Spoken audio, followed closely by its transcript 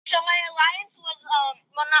So my alliance was,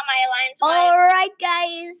 well, not my alliance. Alright,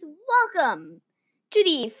 guys, welcome to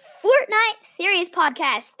the Fortnite Theories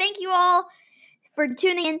Podcast. Thank you all for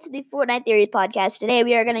tuning into the Fortnite Theories Podcast. Today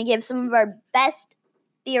we are going to give some of our best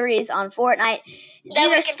theories on Fortnite.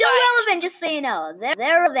 These are still relevant, just so you know. They're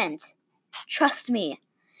relevant. Trust me.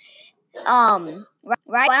 Right,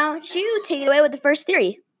 why don't you take it away with the first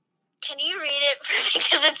theory? Can you read it for me?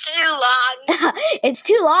 Because it's too long. It's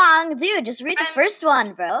too long. Dude, just read the first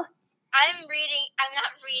one, bro. I'm not reading. I'm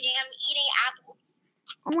eating apple.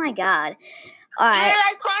 Oh my god. Alright. Hear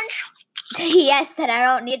that crunch? Yes, and I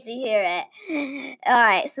don't need to hear it.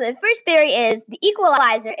 Alright, so the first theory is the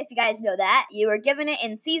equalizer. If you guys know that, you were given it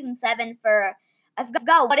in Season 7 for, I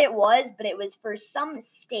forgot what it was, but it was for some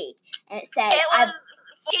mistake. And it said... It was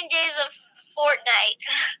 14 days of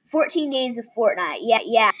Fortnite. 14 days of Fortnite,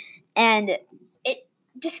 yeah. And it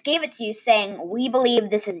just gave it to you saying, we believe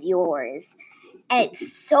this is yours. And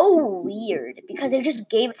it's so weird because it just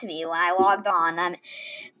gave it to me when I logged on.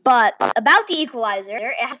 But about the equalizer,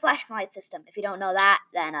 it has a flashlight system. If you don't know that,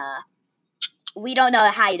 then we don't know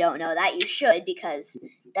how you don't know that. You should, because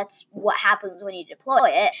that's what happens when you deploy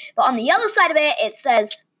it. But on the yellow side of it, it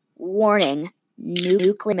says, warning,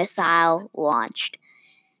 nuclear missile launched.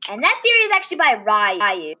 And that theory is actually by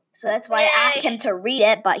Ryu. So that's why I asked him to read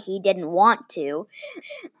it, but he didn't want to.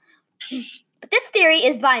 But this theory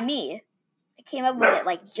is by me. I came up with it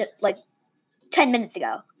just 10 minutes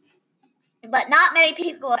ago. But not many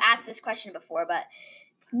people have asked this question before, but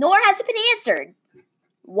nor has it been answered.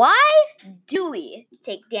 Why do we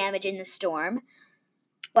take damage in the storm?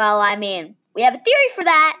 Well, I mean, we have a theory for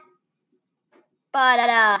that, but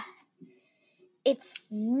it's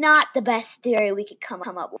not the best theory we could come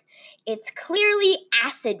up with. It's clearly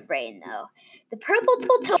acid rain, though. The purple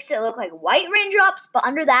tone makes it look like white raindrops, but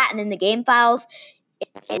under that and in the game files,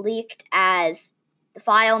 it's leaked as the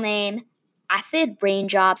file name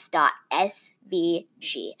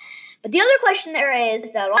acidraindrops.svg. But the other question there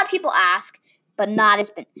is that a lot of people ask, but that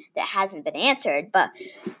hasn't been answered. But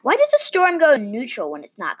why does a storm go neutral when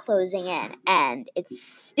it's not closing in, and it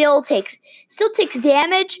still takes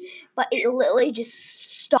damage, but it literally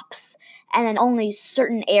just stops, and then only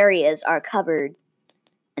certain areas are covered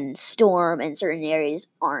in storm, and certain areas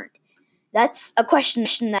aren't? That's a question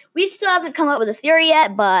that we still haven't come up with a theory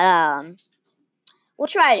yet, but we'll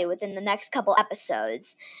try to within the next couple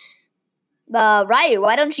episodes. Ryu,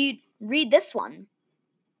 why don't you read this one?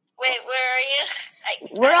 Wait, where are you?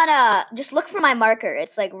 We're on just look for my marker.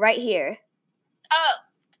 It's right here. Oh,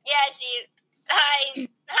 yeah, I see you.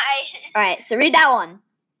 Hi. Alright, so read that one.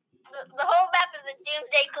 The whole map is a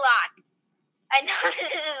doomsday clock. I know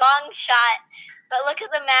this is a long shot, but look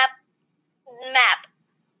at the map.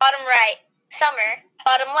 Bottom right, summer.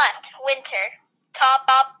 Bottom left, winter. Top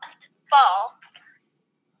fall.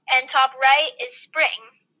 And top right is spring.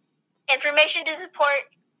 Information to support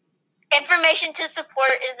is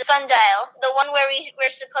the sundial, the one where we're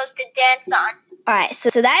supposed to dance on. Alright,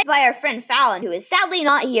 so that is by our friend Fallon, who is sadly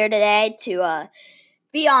not here today to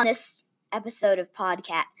be on this episode of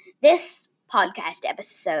this podcast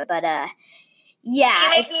episode. But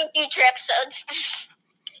yeah, he may be in future episodes.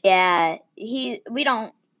 Yeah, we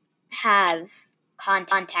don't have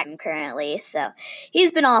contact him currently, so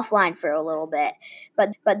he's been offline for a little bit.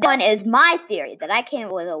 But that one is my theory that I came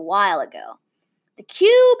up with a while ago. The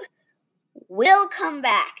cube will come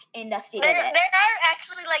back in Dusty Divot. There are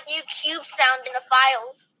actually new cube sounds in the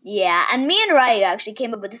files. Yeah, and me and Ryu actually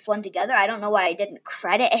came up with this one together. I don't know why I didn't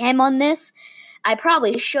credit him on this. I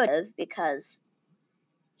probably should have, because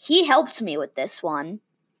he helped me with this one.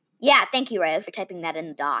 Yeah, thank you, Ryu, for typing that in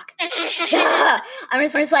the doc. I'm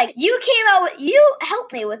just like, you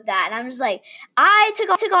helped me with that. And I'm just like, I took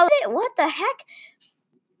all of it. What the heck?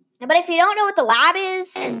 But if you don't know what the lab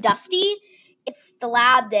is Dusty, it's the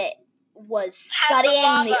lab that was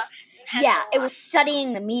studying it was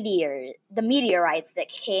studying the meteorites that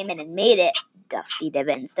came in and made it Dusty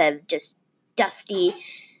Divot instead of just Dusty.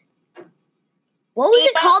 What was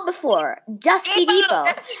it called before? Dusty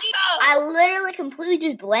Depot. I literally completely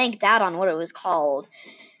just blanked out on what it was called.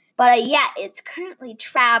 But yeah, it's currently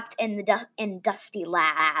trapped in Dusty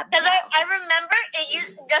Lab. Because I remember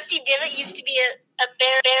Dusty Divot used to be a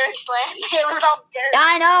bear's land. It was all dirt.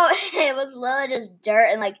 I know. It was literally just dirt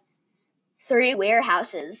and 3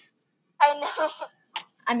 warehouses. I know.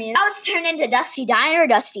 I mean, now it's turned into Dusty Diner,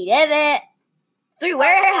 Dusty Divot. 3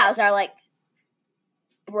 warehouses are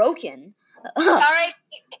broken.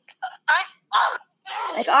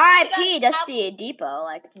 R.I.P. Dusty Depot,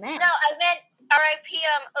 man. No, I meant R.I.P.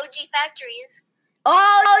 OG Factories.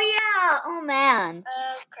 Oh yeah! Oh man.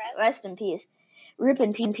 Crap. Rest in peace. Rip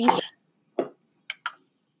in peace.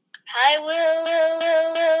 I will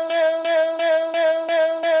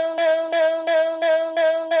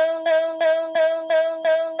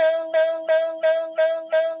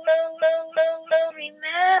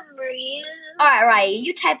remember you. Alright, Ryan,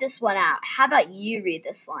 you type this one out. How about you read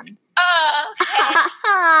this one? Okay.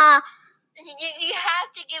 You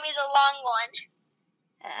have to give me the long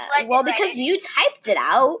one. Well, because you typed it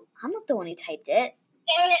out. I'm not the one who typed it.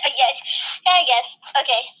 Yes, I guess.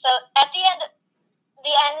 Okay, so at the end of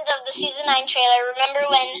the season 9 trailer, remember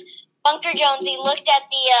when Bunker Jonesy looked at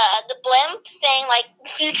the blimp saying like the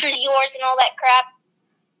future is yours and all that crap?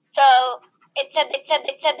 So it said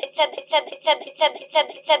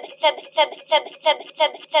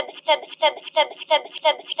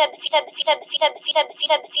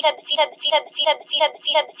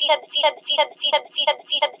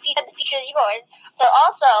yours. So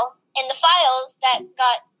also in the files that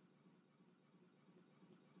got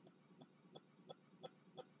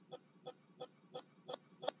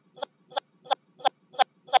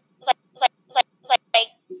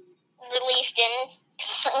released in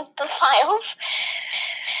the files.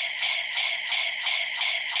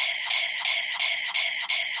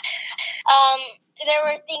 There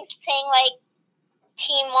were things saying like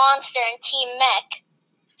Team Monster and Team Mech.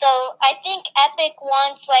 So I think Epic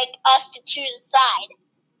wants like us to choose a side.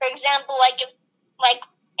 For example,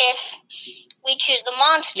 if we choose the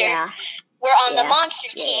monster, we're on the monster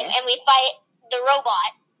team and we fight the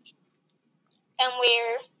robot, and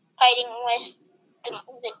we're fighting with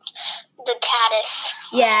the caddis.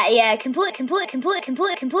 Yeah, completely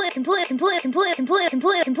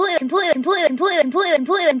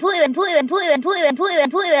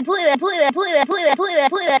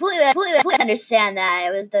understand that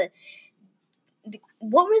it was the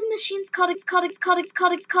what were the machines called? I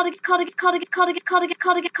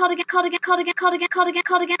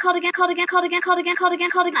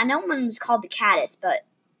know one was called the caddis, but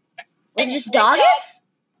was it just Doggus?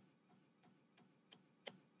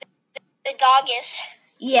 The Doggus.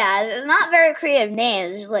 Yeah, not very creative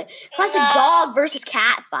names. Just like classic dog versus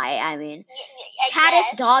cat fight. I mean,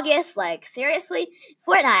 Caddis, Doggus. Like seriously,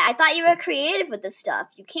 Fortnite. I thought you were creative with this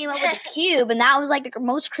stuff. You came up with a cube, and that was like the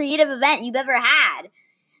most creative event you've ever had.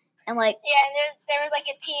 And like and there was like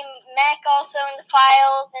a Team Mech also in the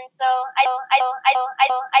files, and so I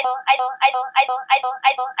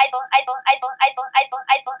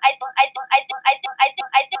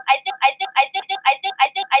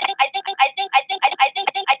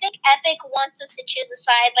think Epic wants us to choose a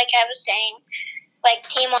side, like I was saying. Like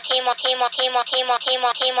team certain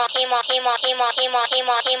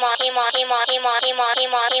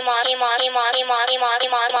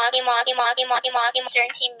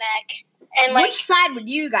Team Mech. And which side would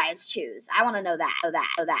you guys choose? I want to know that.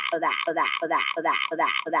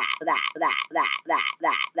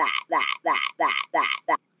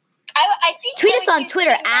 I think tweet us on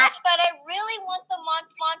Twitter but I really want the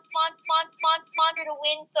monster to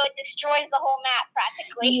win, so it destroys the whole map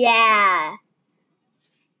practically. Yeah.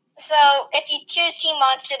 So if you choose Team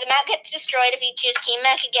Monster, the map gets destroyed. If you choose Team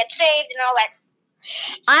Mech, it gets saved and all that.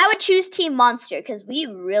 I would choose Team Monster because we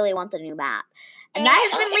really want the new map. And that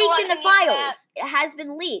has been leaked in the files. It has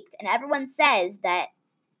been leaked, and everyone says that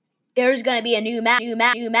there's gonna be a new map. In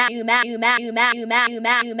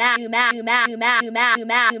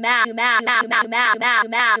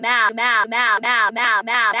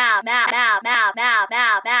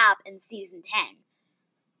season 10.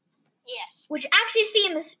 Yes. Which actually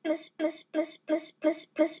seems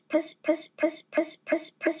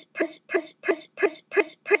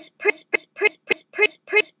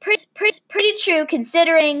pretty true,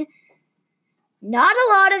 considering not a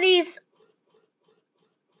lot of these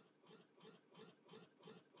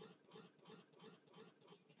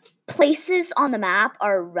places on the map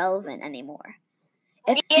are relevant anymore.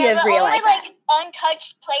 If you have realized that. The only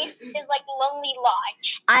untouched place is like Lonely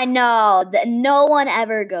Lodge. I know that no one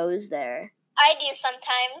ever goes there. I do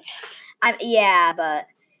sometimes. Yeah, but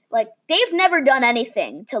like they've never done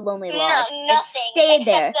anything to Lonely Lodge. No, nothing. It stayed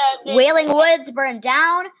there. Wailing Woods burned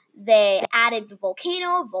down. They added the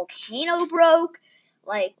volcano. Volcano broke.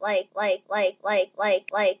 Yeah,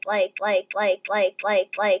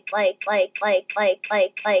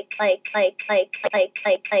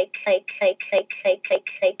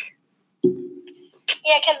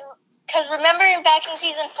 because remember back in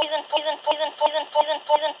season 4, they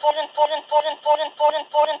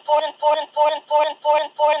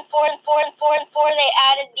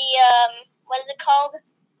added the what is it called?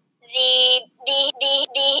 The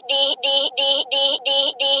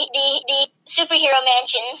superhero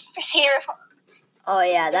mansion for Sierra. Oh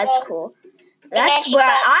yeah, that's cool. That's where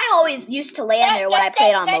I always used to land there when I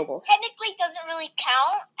played on mobile. Technically doesn't really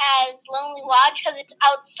count as Lonely Lodge because it's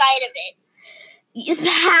outside of it. It's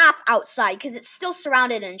half outside because it's still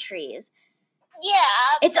surrounded in trees.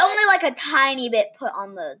 Yeah. It's only like a tiny bit put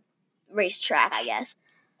on the racetrack, I guess.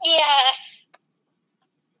 Yeah.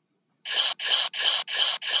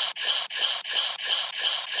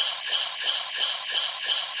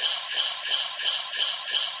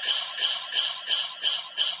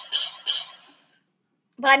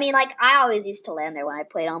 But I mean, like, I always used to land there when I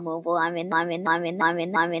played on mobile.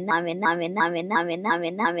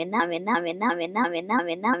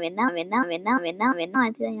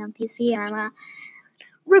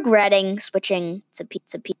 Regretting switching to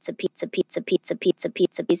pizza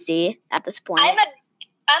PC at this point. I'm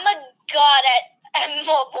a god at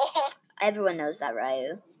mobile. Everyone knows that,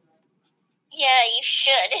 Ryu. Yeah, you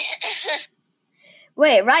should.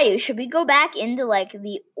 Wait, Ryu, should we go back into like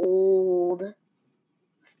the old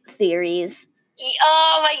theories?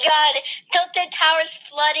 Oh my god, Tilted Towers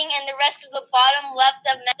flooding and the rest of the bottom left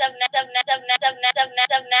of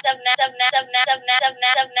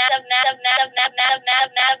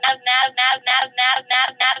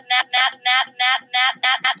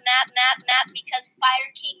because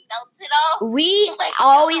Fire King melted all. We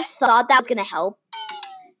always thought that was gonna help.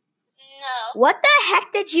 No. What the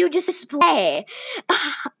heck did you just play?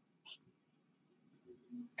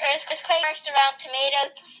 Earthquake burst around tomato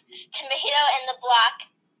and the block.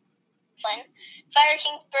 Fire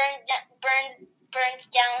Kings burns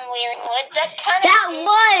down Wailing Woods. That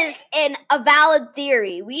was a valid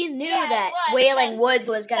theory. We knew that Wailing Woods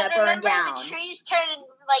was gonna burn down. The trees turned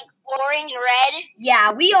like orange red.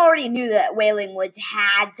 Yeah, we already knew that Wailing Woods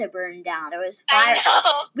had to burn down. There was fire.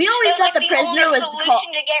 We always thought the prisoner was called.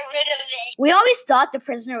 To get rid of it. We always thought the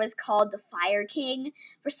prisoner was called the Fire King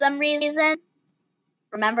for some reason.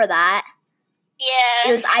 Remember that?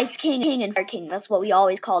 Yeah. It was Ice King and Fire King. That's what we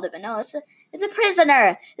always called it. But no, it's the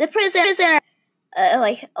prisoner. The prisoner.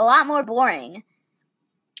 Like a lot more boring.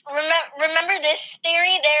 Remember this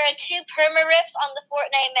theory? There are two perma-riffs on the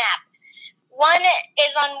Fortnite map. One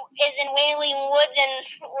is in Wailing Woods, and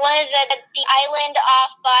one is at the island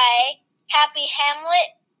off by Happy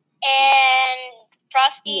Hamlet and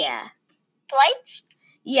Frosty Flights.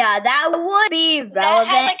 Yeah, that would be relevant.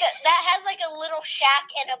 That has like a little shack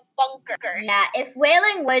and a bunker. Yeah, if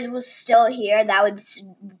Wailing Woods was still here, that would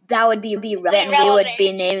be relevant. And we would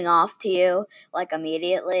be naming off to you like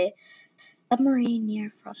immediately. Submarine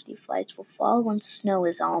near Frosty Flights will fall when snow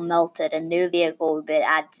is all melted. A new vehicle will be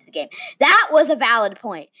added to the game. That was a valid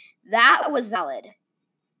point. That was valid.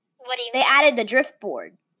 What do you mean? They added the drift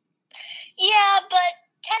board. Yeah, but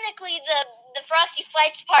technically the Frosty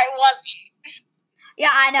Flights part wasn't.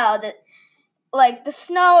 Yeah, I know that. Like the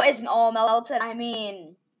snow isn't all melted. I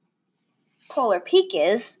mean, Polar Peak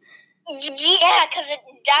is. Yeah, because it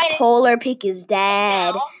died. Polar Peak is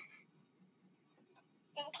dead. No.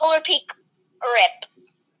 Polar Peak, rip.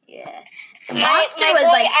 Yeah. The monster was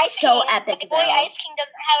like so epic. My boy Ice King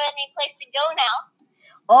doesn't have any place to go now.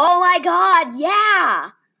 Oh my god,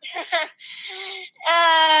 yeah.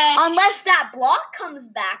 Unless that block comes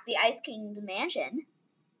back, the Ice King's mansion.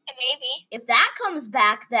 Maybe. If that comes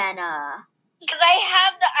back, then because I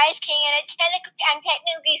have the Ice King, and I'm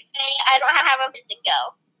technically saying I don't have a place to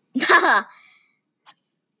go.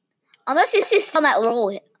 Unless it's just on that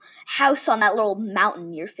little house on that little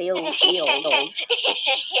mountain near fields. Yeah.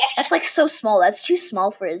 That's like so small. That's too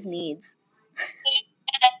small for his needs.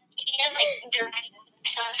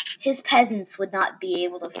 His peasants would not be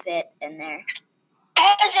able to fit in there.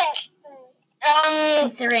 Peasants.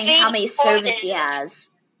 Considering how many servants he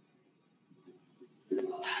has.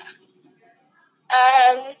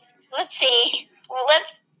 Let's see.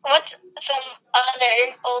 What's some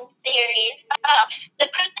other old theories? The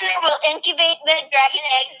prisoner will incubate the dragon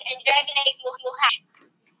eggs, and dragon eggs will hatch.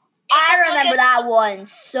 I remember that one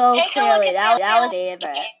so clearly. That was my favorite. It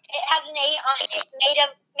has an 8 on it,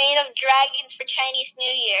 made of dragons for Chinese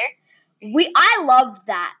New Year. I loved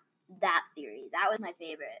that theory. That was my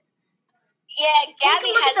favorite. Yeah, Gabby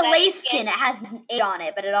look at the lace skin. It has an 8 on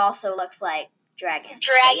it, but it also looks like dragons.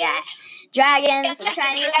 So, yeah, dragons for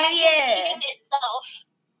Chinese New Year.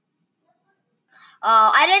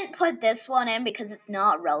 I didn't put this one in because it's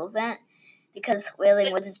not relevant, because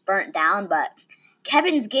Wailing Woods is burnt down, but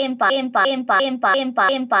Kevin's game have been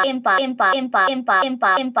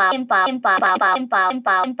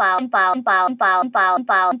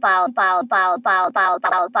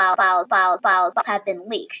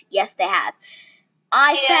leaked. Yes, they have.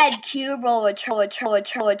 I said cube roll with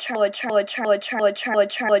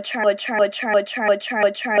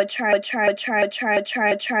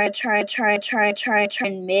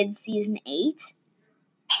in mid-season 8.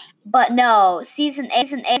 But no, season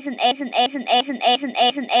 8,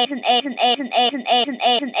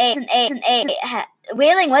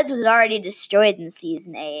 Wailing Woods was already destroyed in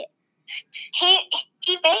season 8.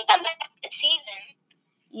 He may come back this season.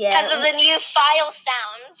 Yeah. Because of the new file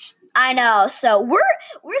sounds. I know. So we're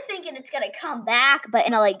thinking it's gonna come back, but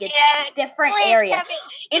in a different area.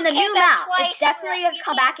 In the new map. It's definitely gonna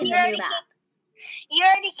come back in the new map. You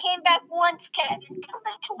already came back once, Kevin. Come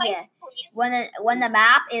back twice, please. When the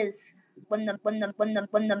map is when the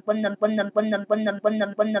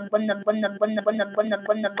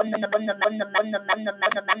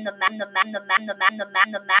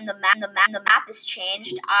map is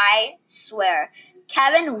changed, I swear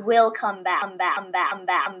Kevin will come back.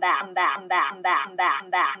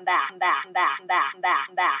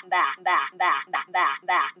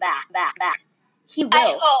 He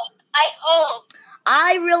will. I hope.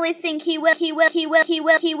 I really think he will. He will. I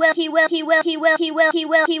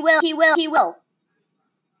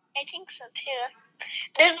think so too.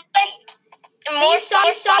 There's more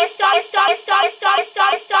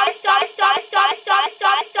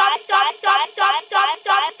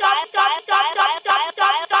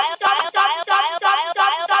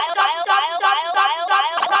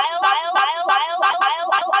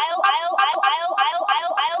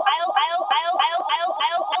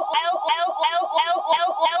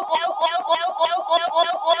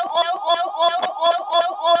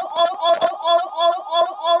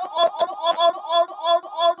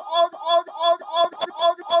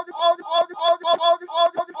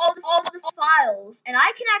files, and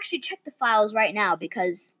I can actually check the files right now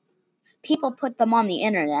because people put them on the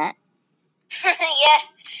internet. Yeah,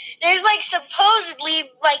 there's supposedly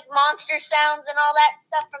monster sounds and all that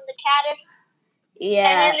stuff from the caddis.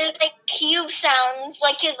 Yeah. And then there's cube sounds,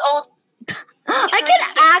 his old. I can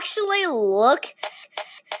actually look.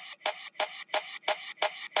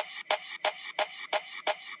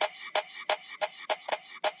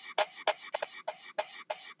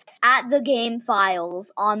 At the game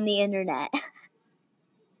files on the internet.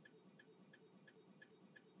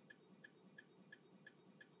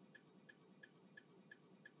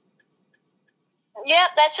 Yep,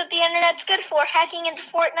 that's what the internet's good for, hacking into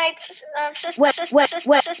Fortnite's system. Wait,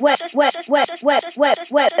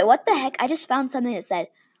 what the heck? I just found something that said,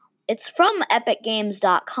 it's from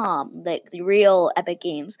epicgames.com, the real Epic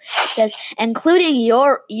Games. It says, including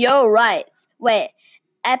your rights. Wait,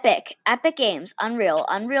 Epic Games, Unreal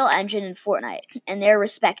Engine, and Fortnite, and their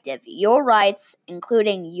respective. Your rights,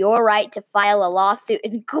 including your right to file a lawsuit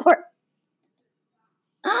in court.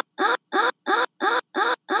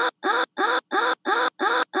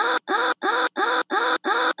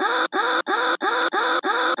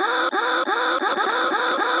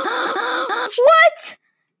 What?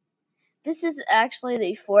 This is actually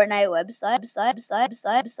the Fortnite website.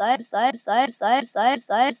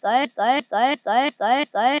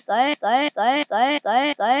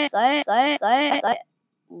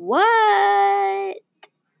 What?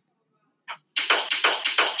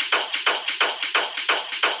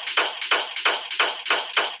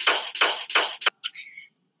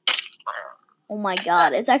 Oh my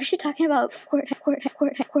god, it's actually talking about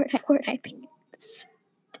Fortnite penguins.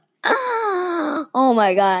 Oh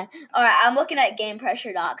my god. Alright, I'm looking at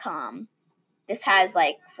GamePressure.com. This has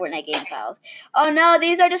Fortnite game files. Oh no,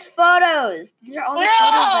 these are just photos. These are all the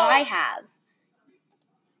photos that I have.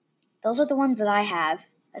 Those are the ones that I have.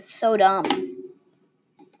 That's so dumb.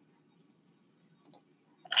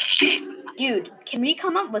 Dude, can we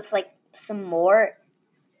come up with some more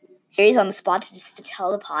theories on the spot to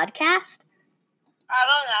tell the podcast? I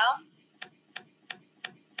don't know.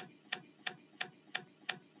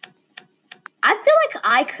 I feel like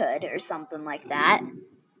I could, or something like that.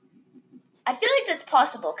 I feel like that's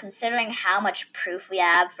possible, considering how much proof we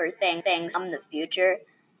have for things from the future.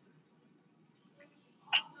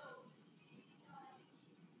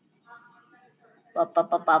 I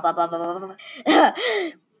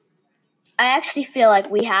actually feel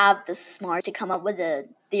like we have the smarts to come up with a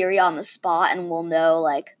theory on the spot, and we'll know,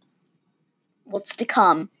 what's to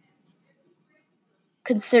come.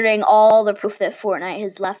 Considering all the proof that Fortnite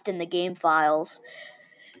has left in the game files.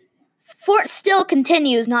 Fort still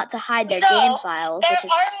continues not to hide their game files. There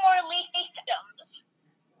are more leaked items.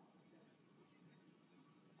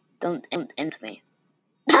 Don't end me.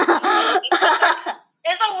 There's a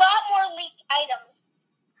lot more leaked items.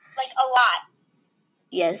 A lot.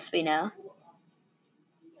 Yes, we know.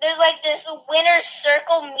 There's this Winner's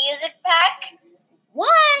Circle music pack.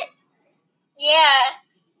 What? Yeah.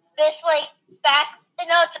 This,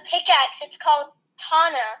 it's a pickaxe. It's called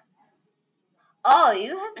Tana. Oh,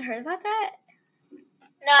 you haven't heard about that?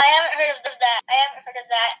 No, I haven't heard of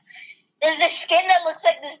that. There's this skin that looks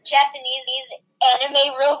like this Japanese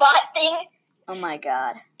anime robot thing. Oh my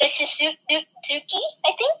god. It's a Suki,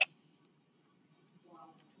 I think.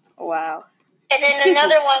 Wow. And then Tsuki.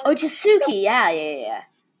 another one. Oh, Tsuki. Yeah.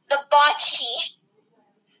 The Bocce.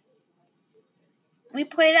 We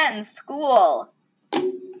play that in school.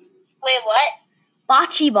 Wait, what?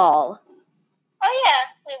 Bocce ball. Oh, yeah.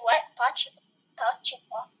 Wait, what? Bocce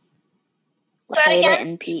ball. We played it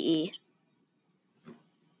in PE.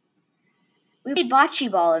 We played bocce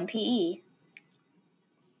ball in PE.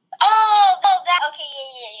 Oh, that. Okay,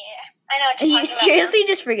 yeah. I know what you're talking You seriously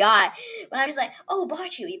just forgot. When I was like, oh,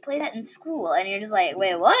 bocce, we played that in school. And you're just like,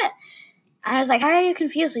 wait, what? And I was like, how are you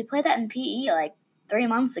confused? We played that in PE like 3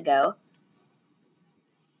 months ago.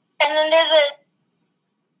 And then there's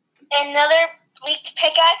another leaked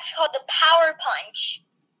pickaxe called the Power Punch.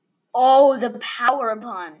 Oh, the Power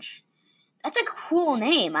Punch. That's a cool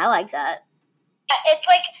name. I like that. Yeah, it's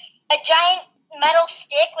like a giant metal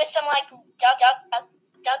stick with some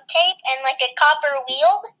duct tape and like a copper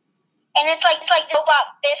wheel, and it's like the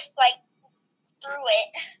robot fist through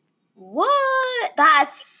it. What?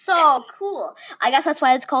 That's so cool. I guess that's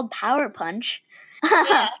why it's called Power Punch.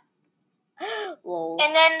 Yeah. Lol.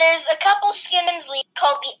 And then there's a couple skins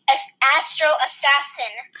called the Astro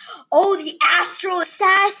Assassin. Oh, the Astro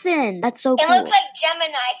Assassin. That's so cool. It looks like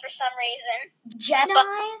Gemini for some reason.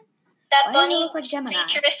 Gemini? That Why bunny, does it look like Gemini?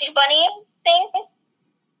 futuristic bunny thing.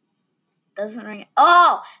 Doesn't ring.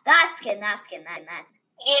 Oh, that skin. That.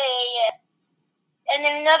 Yeah. And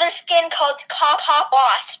then another skin called Copper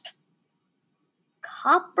Wasp.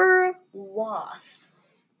 Copper Wasp.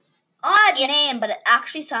 Odd name, but it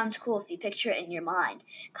actually sounds cool if you picture it in your mind.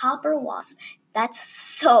 Copper Wasp. That's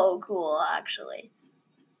so cool, actually.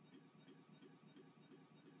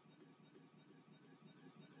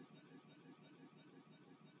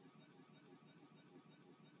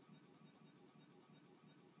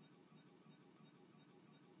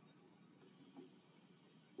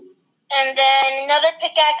 And then another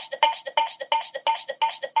pickaxe, the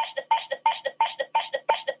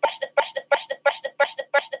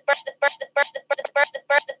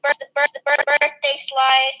birthday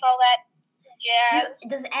slice, all that jazz.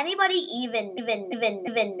 Does anybody even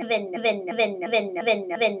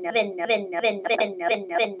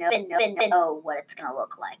know what it's gonna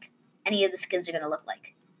look like? Any of the skins are gonna look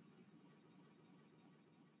like?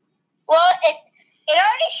 Well, it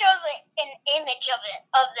already shows an image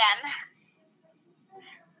of them.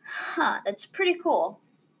 Huh, that's pretty cool.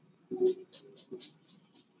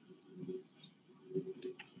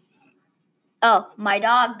 Oh, my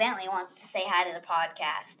dog Bentley wants to say hi to the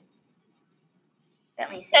podcast.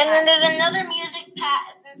 Bentley, say hi. And then there's another music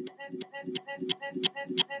pack.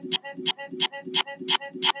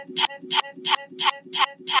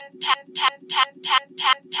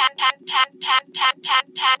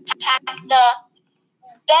 The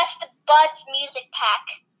Best Buds music pack.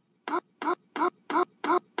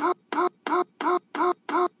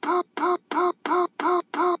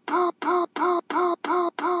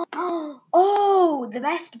 Oh, the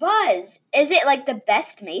Best Buds. Is it like the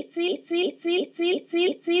Best Mates music?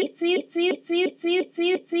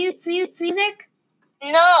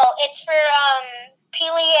 No, it's for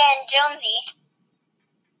Peely and Jonesy.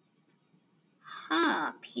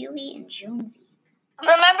 Huh, Peely and Jonesy.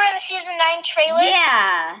 Remember in the season 9 trailer?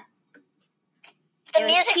 Yeah. The it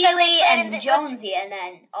was music Peely and Jonesy, and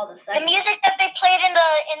then all the the music that they played in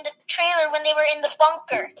the trailer when they were in the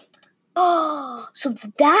bunker. Oh, so it's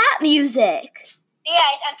that music.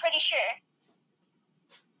 Yeah, I'm pretty sure.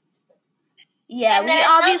 Yeah, and we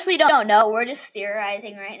obviously don't know. We're just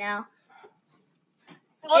theorizing right now.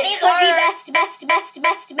 Well, it could be best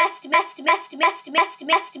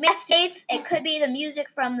dates. It could be the music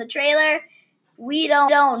from the trailer. We don't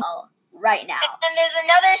know right now. And then there's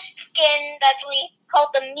another skin that's leaked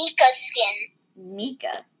called the Mika skin.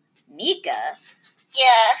 Mika?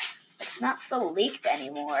 Yeah. It's not so leaked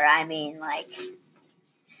anymore. I mean,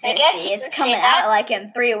 seriously, it's coming out like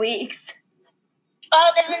in 3 weeks.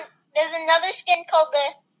 Oh, there's another skin called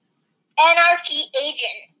the Anarchy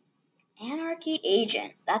Agent. Anarchy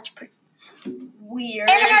Agent. That's pretty weird.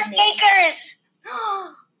 Anarchakers!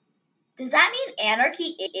 Does that mean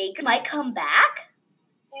Anarchy Agent might come back?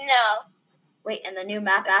 No. Wait, in the new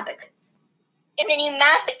map it could. In the new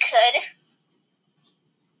map it could.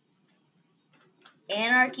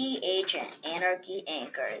 Anarchy Agent. Anarchy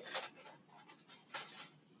Anchors.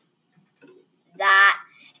 That.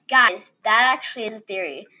 Guys, guys, that actually is a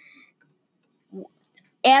theory.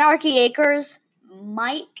 Anarchy Acres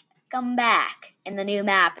might come back in the new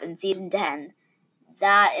map in Season 10.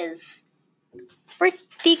 That is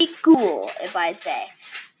pretty cool, if I say.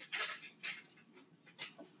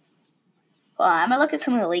 Hold on, I'm going to look at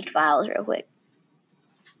some of the leaked files real quick.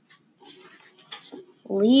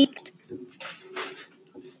 Leaked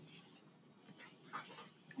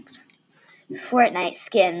Fortnite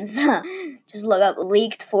skins. Just look up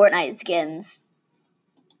leaked Fortnite skins.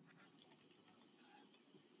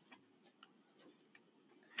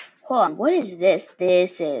 Hold on, what is this?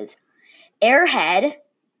 This is Airhead.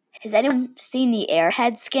 Has anyone seen the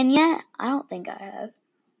Airhead skin yet? I don't think I have.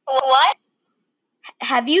 What?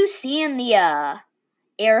 Have you seen the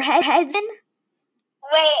Airhead skin?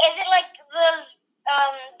 Wait, is it like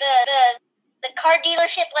the car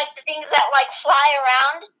dealership, like the things that like fly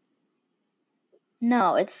around?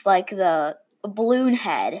 No, it's like the balloon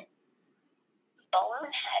head.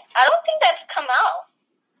 Balloon head? I don't think that's come out.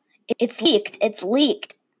 It's leaked. It's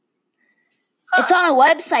leaked. Huh. It's on a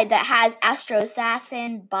website that has Astro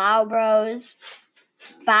Assassin, Bow Bros.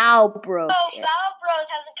 Bow Bros. Oh, Bow Bros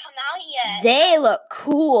hasn't come out yet. They look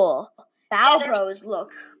cool. Bow Bros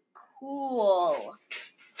look cool.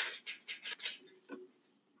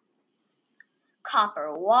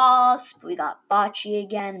 Copper Wasp. We got Bocce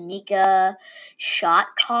again. Mika.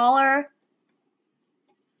 Shot Caller.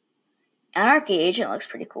 Anarchy Agent looks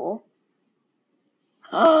pretty cool.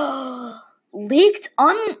 Leaked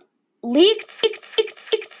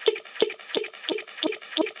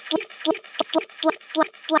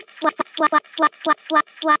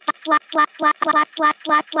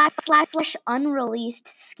unreleased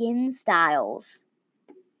skin styles.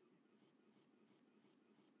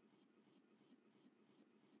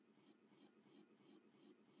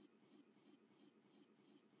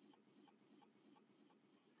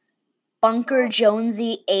 Bunker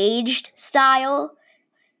Jonesy aged style.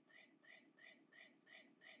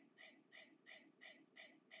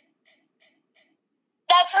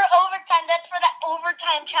 That's for overtime. That's for the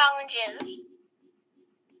overtime challenges.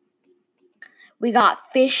 We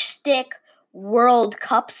got Fish Stick World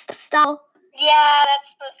Cup style. Yeah,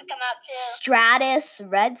 that's supposed to come out too. Stratus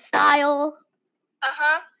red style.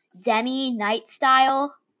 Demi night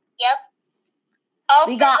style. Yep. All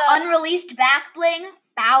We got unreleased back bling,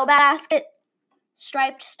 Bow Basket,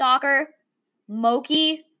 Striped Stalker,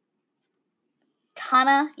 Moki,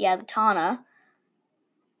 Tana, the Tana.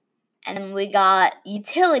 And then we got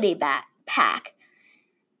utility pack.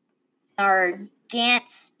 Our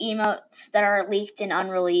dance emotes that are leaked and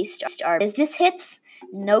unreleased are Business Hips,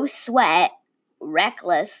 No Sweat,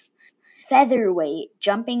 Reckless, Featherweight,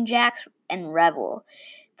 Jumping Jacks, and Rebel.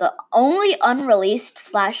 The only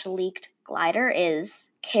unreleased / leaked glider is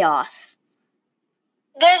Chaos.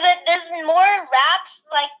 There's more wraps,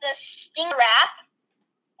 like the Sting wrap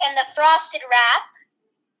and the Frosted wrap.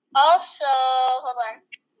 Also, hold on.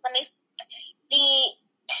 Did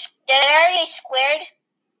I already squared?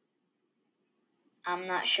 I'm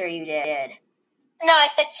not sure you did. No, I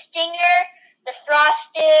said Stinger, the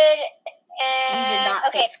Frosted, and... You did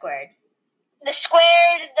not say squared. The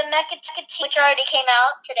squared, the Mecha, which already came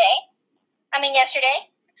out yesterday,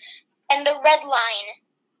 and the Red Line.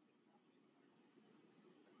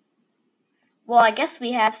 Well, I guess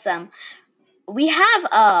we have some. We have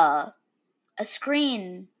a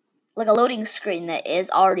screen, like a loading screen that is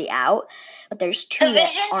already out, but there's two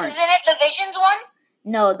that aren't. Isn't it the Visions one?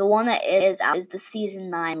 No, the one that is out is the Season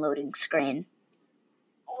 9 loading screen.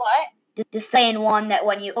 What? The same one that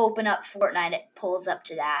when you open up Fortnite, it pulls up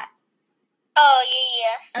to that. Oh,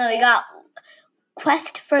 yeah. And then we got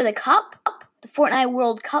Quest for the Cup, the Fortnite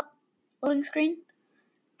World Cup loading screen.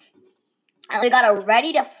 And we got a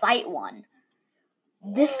Ready to Fight one.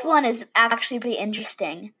 This one is actually pretty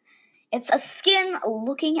interesting. It's a skin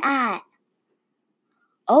looking at...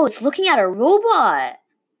 Oh, it's looking at a robot.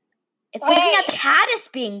 It's looking at the caddis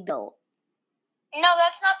being built. No,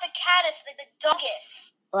 that's not the caddis, the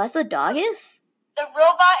doggus. Oh, that's the doggus? The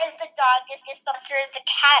robot is the doggus, the monster is the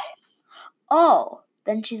caddis. Oh,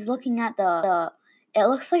 then she's looking at the... It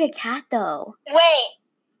looks like a cat, though. Wait,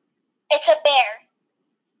 it's a bear.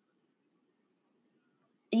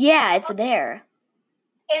 Yeah, it's a bear.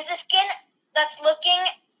 Is the skin that's looking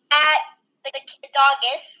at the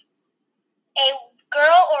doggus a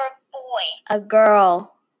girl or a boy? A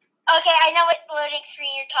girl. Okay, I know what loading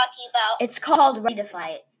screen you're talking about. It's called Ready to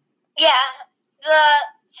Fight. Yeah,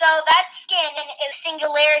 so that skin is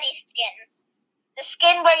Singularity skin. The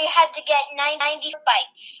skin where you had to get 90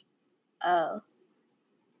 bites. Oh.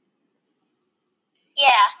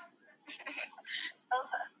 Yeah.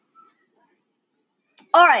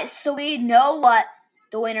 Alright, so we know what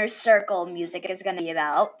the winner's circle music is going to be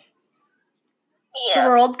about. Yeah. The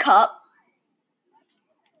World Cup.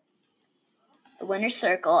 The winner's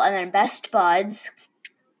circle. And then best buds.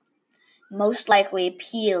 Most likely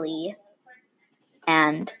Peely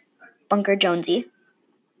and Bunker Jonesy.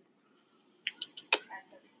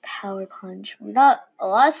 Power Punch. We got a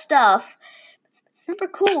lot of stuff. It's super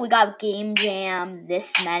cool. We got Game Jam,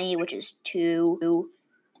 this many, which is 2.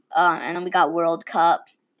 And then we got World Cup.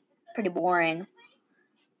 Pretty boring.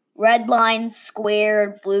 Red Line,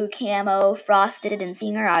 Squared, Blue Camo, Frosted, and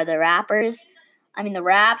Singer are the rappers. I mean the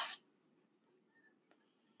raps.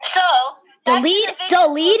 So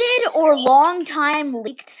deleted or long time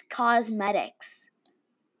leaked cosmetics.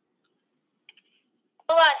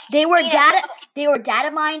 They were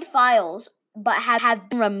data mined files, but have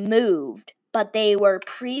been removed. But they were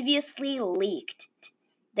previously leaked.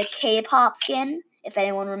 The K-pop skin, if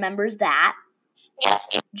anyone remembers that. Yeah.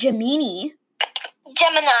 Gemini.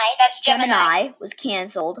 That's Gemini. Was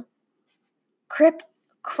canceled.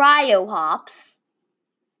 Cryo Hops.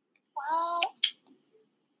 What?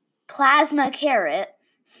 Plasma Carrot.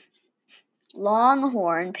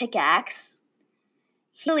 Longhorn Pickaxe.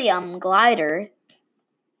 Helium Glider.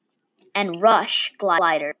 And Rush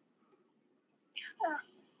Glider.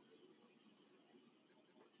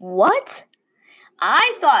 What?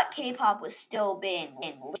 I thought K-pop was still being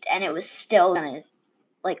leaked, and it was still gonna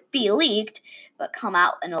be leaked, but come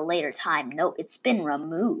out in a later time. Nope, it's been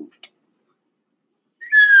removed.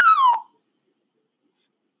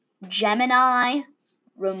 Gemini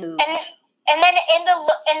removed. And then in the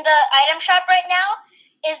item shop right now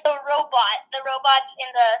is the robot. The robot's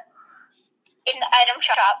in the item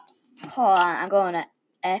shop. Hold on, I'm going to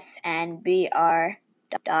fnbr.ho.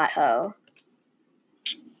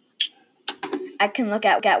 I can look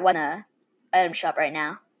at one item shop right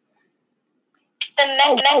now.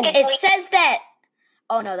 It says that.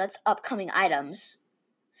 Oh no, that's upcoming items.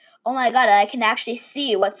 Oh my god, I can actually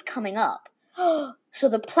see what's coming up. So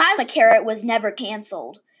the Plasma Carrot was never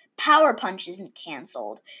canceled. Power Punch isn't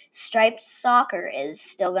canceled. Striped Soccer is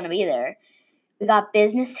still going to be there. We got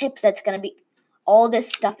Business Hips that's going to be... All this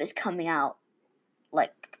stuff is coming out,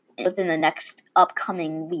 within the next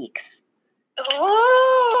upcoming weeks.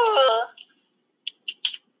 Ooh.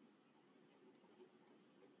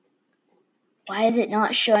 Why is it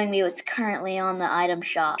not showing me what's currently on the item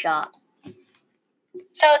shop? So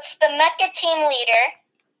it's the Mecha Team Leader,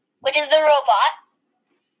 which is the robot.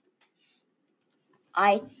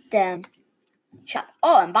 Item shop.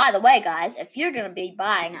 Oh, and by the way, guys, if you're going to be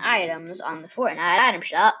buying items on the Fortnite item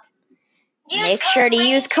shop, make sure to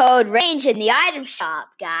use code RANGE in the item shop,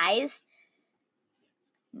 guys.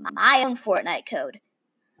 My own Fortnite code.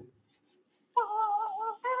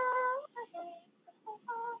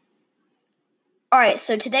 Alright,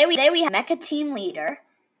 so today we have Mecha Team Leader,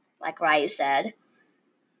 like Ryu said.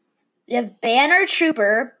 We have Banner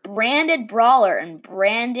Trooper, Branded Brawler, and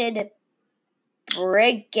Branded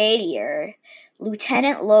Brigadier.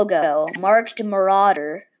 Lieutenant Logo, Marked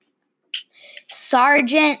Marauder.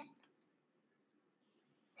 Sergeant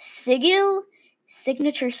Sigil,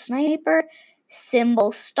 Signature Sniper,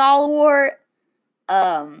 Symbol Stalwart,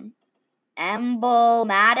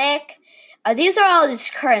 Emblematic. These are all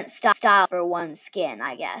just current style for one skin,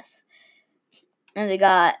 I guess. And we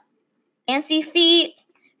got Fancy Feet,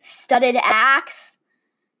 Studded Axe,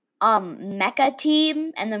 Mecha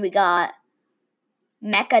Team, and then we got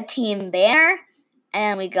Mecha Team Banner,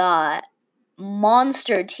 and we got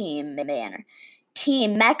Monster Team Banner.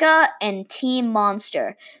 Team Mecha and Team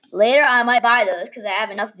Monster. Later I might buy those because I have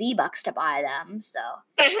enough V-Bucks to buy them, so.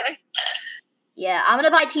 Yeah, I'm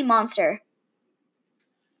going to buy Team Monster.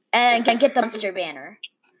 And can get the Monster Banner.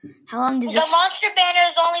 How long does this... The Monster Banner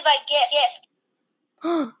is only by gift.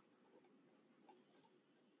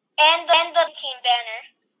 and the Team Banner.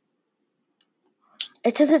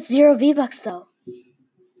 It says it's 0 V-Bucks, though.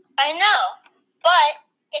 I know, but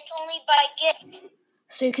it's only by gift.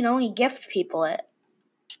 So you can only gift people it.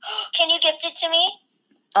 Can you gift it to me?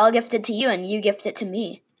 I'll gift it to you, and you gift it to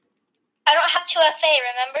me. I don't have 2FA,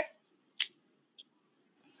 remember?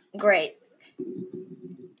 Great.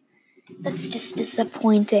 That's just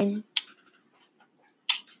disappointing.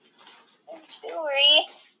 I'm sorry.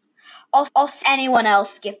 Also, anyone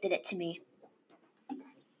else gifted it to me. I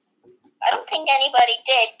don't think anybody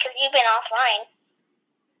did, because you've been offline.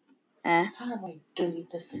 How do I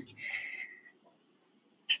delete this?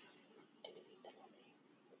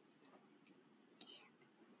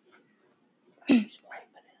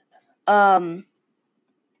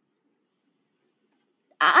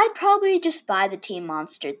 I'd probably just buy the Team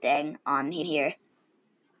Monster thing on here.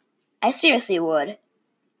 I seriously would.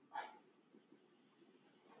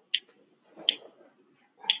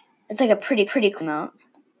 It's like a pretty cool emote.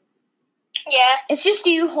 Yeah. It's just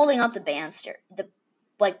you holding up the banner,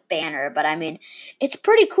 but I mean, it's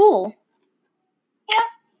pretty cool. Yeah.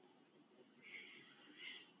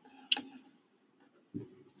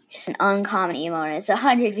 It's an uncommon emote, and it's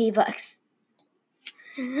 100 V-Bucks.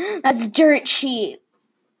 That's dirt cheap.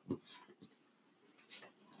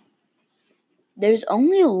 There's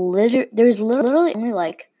literally only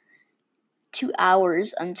like 2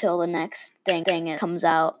 hours until the next thing comes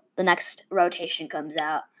out. The next rotation comes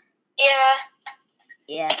out.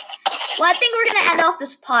 Yeah. Well, I think we're going to end off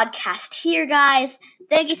this podcast here, guys.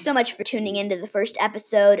 Thank you so much for tuning into the first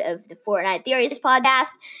episode of the Fortnite Theories Podcast.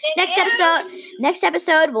 Next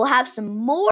episode, we'll have some more